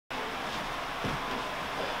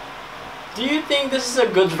Do you think this is a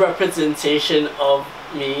good representation of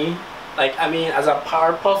me? Like, I mean, as a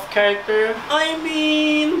Powerpuff character? I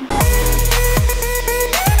mean...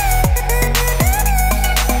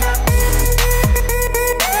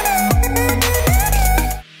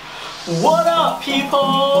 What up,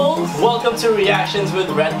 people? Welcome to Reactions with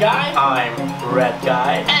Red Guy. I'm Red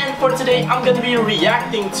Guy. And for today, I'm gonna be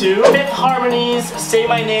reacting to Fifth Harmony's Say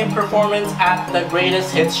My Name performance at the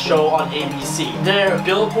Greatest Hits show on ABC. Their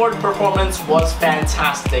Billboard performance was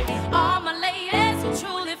fantastic. All my ladies who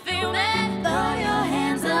truly feel it, throw your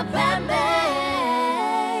hands up at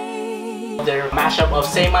me. Their mashup of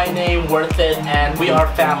Say My Name, Worth It, and We Are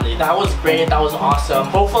Family. That was great, that was awesome.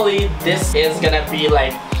 Hopefully this is gonna be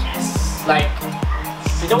like, like,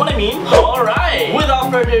 you know what I mean? Alright!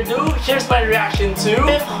 Without further ado, here's my reaction to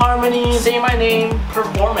Fifth Harmony's Say My Name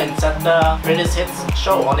performance at the Greatest Hits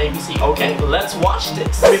show on ABC. Okay, let's watch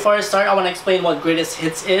this. Before I start, I want to explain what Greatest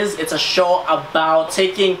Hits is. It's a show about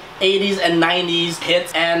taking 80s and 90s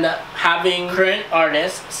hits and having current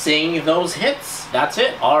artists sing those hits. That's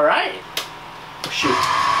it. Alright. Shoot.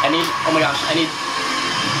 Oh my gosh,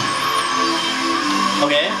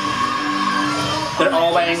 okay. They're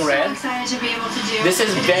all wearing red. This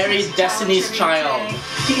is very Destiny's Child.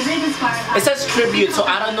 It says tribute, so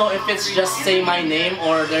I don't know if it's just Say My Name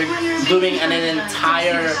or they're doing an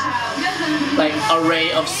entire like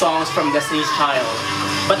array of songs from Destiny's Child.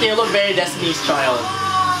 But they look very Destiny's Child.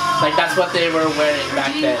 Like that's what they were wearing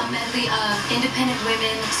back then. Independent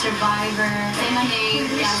women, Survivor, Say My Name.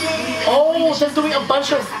 Oh, they're doing a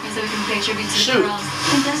bunch of... Shoot.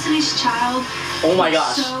 And Destiny's Child. Oh my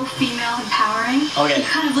gosh. So female empowering. Okay.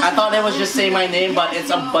 I thought it was just Say My Name, but it's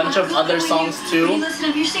a bunch of other songs too.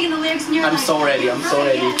 You're singing the lyrics and you're I'm so ready. I'm so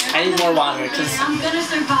ready. I need more water because I'm gonna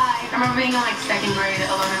survive. I remember being on like second grade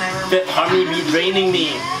alone in my room. Fifth Harmony be draining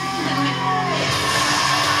me.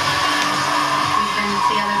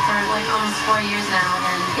 Like almost 4 years now,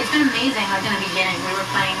 and it's been amazing. Like in the beginning, we were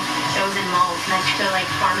playing shows in malls next to like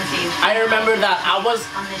pharmacies. I remember that. I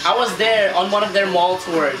was there on one of their mall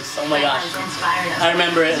tours. Oh my gosh. I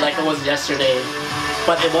remember it like it was yesterday,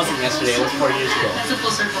 but it wasn't yesterday. It was 4 years ago. That's a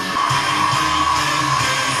full circle.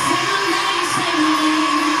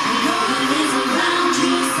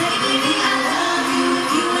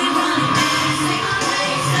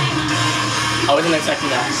 I wasn't expecting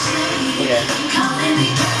that. Okay.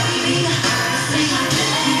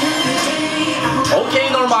 Okay,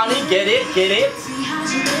 Normani, get it, get it.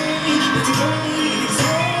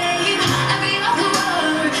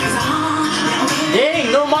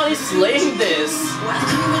 Dang, Normani's slaying this.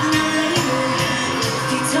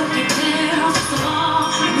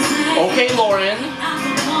 Okay, Lauren.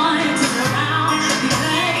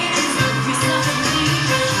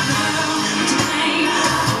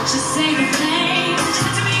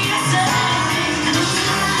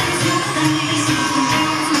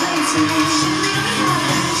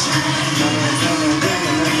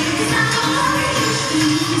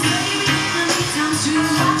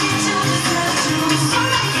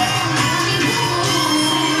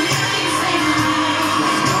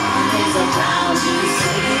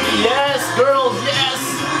 Yes, girls, yes!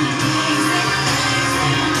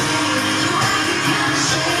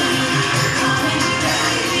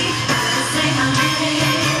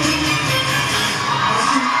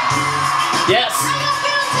 Yes!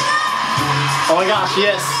 Oh my gosh,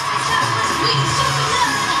 yes!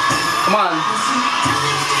 Come on!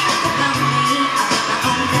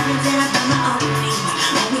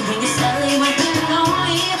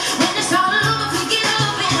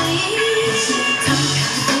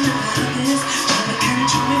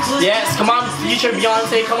 Yes, come on, future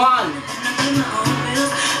Beyonce, come on!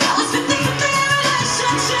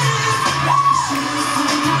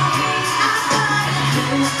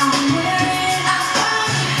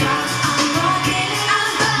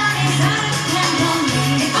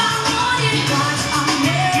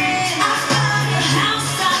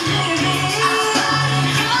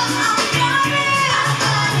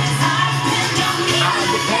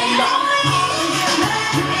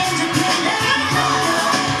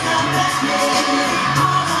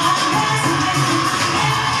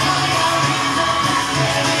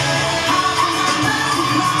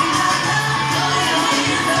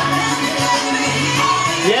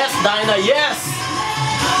 Yes, Dinah, yes!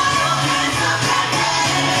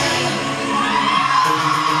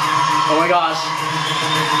 Oh my gosh.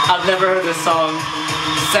 I've never heard this song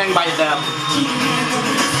sang by them.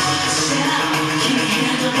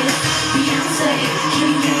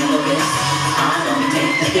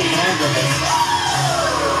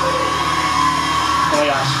 Oh my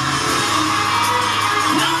gosh.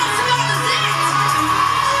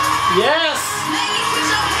 Yeah!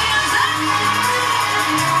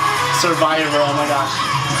 Survivor, oh my gosh.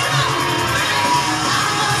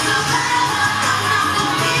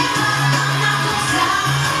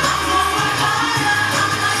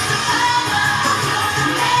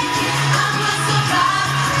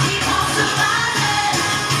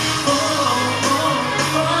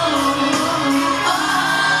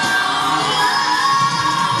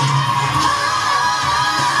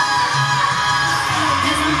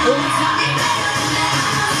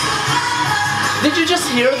 Did you just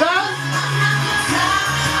hear that?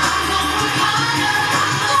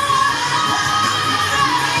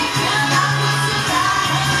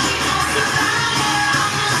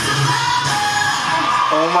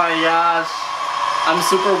 Oh my gosh, I'm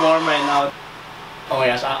super warm right now. Oh my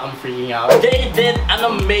gosh, I'm freaking out. They did an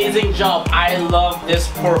amazing job. I love this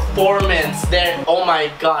performance. Oh my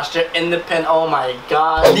gosh, they're independent. Oh my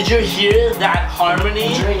gosh. Did you hear that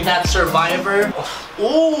harmony during that Survivor?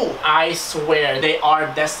 Ooh, I swear they are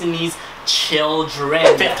Destiny's children.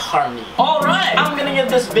 Fifth harmony. Alright, I'm gonna give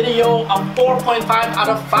this video a 4.5 out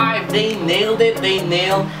of 5. They nailed it. They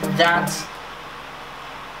nailed that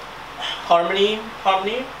harmony,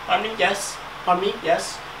 yes, harmony,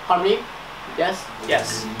 yes, harmony. Yes,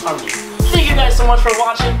 yes, harmony. Thank you guys so much for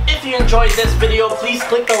watching. If you enjoyed this video, please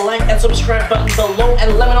click the like and subscribe button below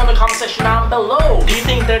and let me know in the comment section down below. Do you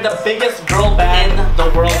think they're the biggest girl band in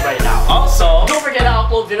the world right now? Also, don't forget to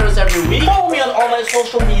upload videos every week. Follow me on all my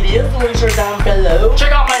social media. The links are down below.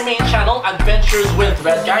 Check out my main channel, Adventures with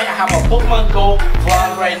Red Guy. I have a Pokemon Go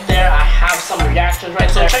vlog right there. I have some reactions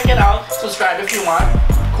right there. Check it out. Subscribe if you want.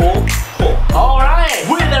 Cool. Alright,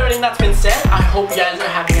 with everything that's been said, I hope you guys are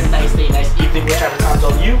having a nice day, nice evening, whichever time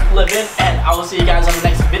zone you live in, and I will see you guys on the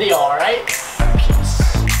next video, alright? Peace.